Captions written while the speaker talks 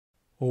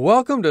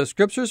Welcome to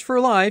Scriptures for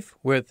Life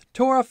with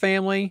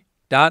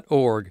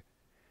TorahFamily.org,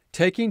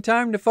 taking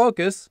time to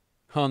focus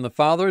on the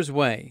Father's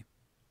way.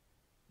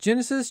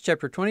 Genesis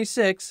chapter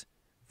 26,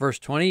 verse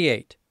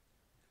 28.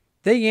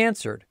 They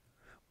answered,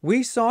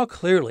 "We saw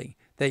clearly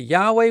that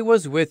Yahweh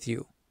was with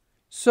you.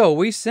 So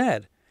we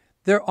said,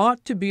 there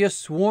ought to be a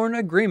sworn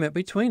agreement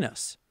between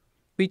us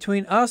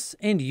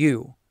and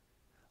you.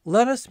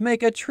 Let us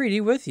make a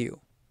treaty with you."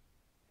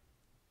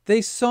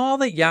 They saw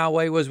that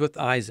Yahweh was with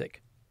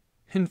Isaac.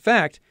 In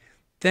fact,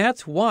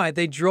 that's why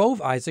they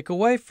drove Isaac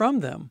away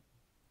from them.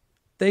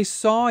 They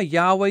saw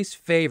Yahweh's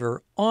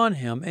favor on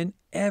him in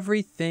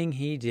everything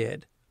he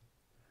did.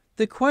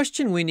 The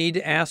question we need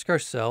to ask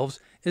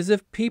ourselves is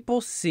if people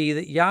see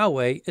that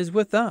Yahweh is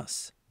with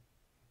us.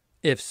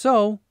 If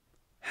so,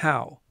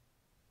 how?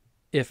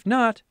 If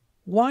not,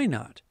 why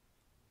not?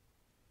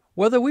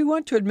 Whether we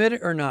want to admit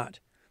it or not,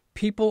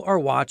 people are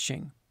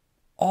watching,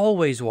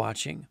 always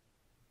watching.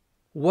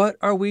 What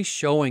are we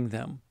showing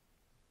them?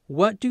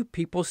 What do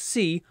people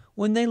see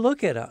when they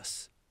look at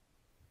us?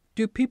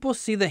 Do people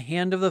see the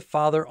hand of the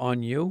Father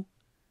on you?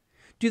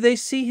 Do they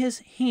see His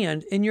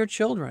hand in your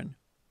children?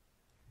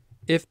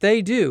 If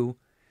they do,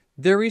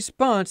 their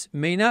response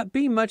may not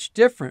be much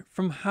different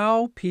from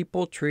how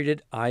people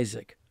treated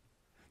Isaac.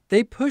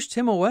 They pushed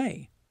him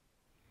away.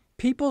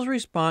 People's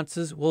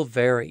responses will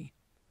vary.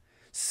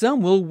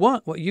 Some will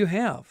want what you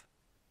have.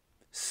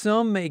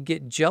 Some may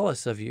get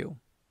jealous of you.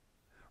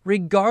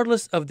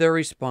 Regardless of their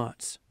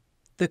response,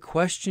 the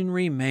question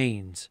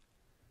remains,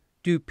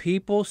 do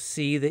people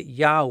see that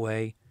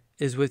Yahweh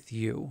is with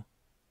you?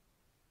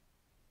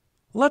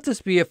 Let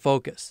this be a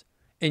focus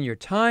in your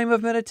time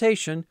of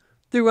meditation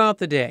throughout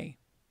the day.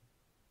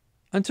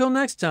 Until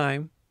next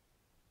time,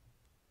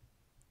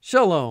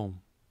 Shalom.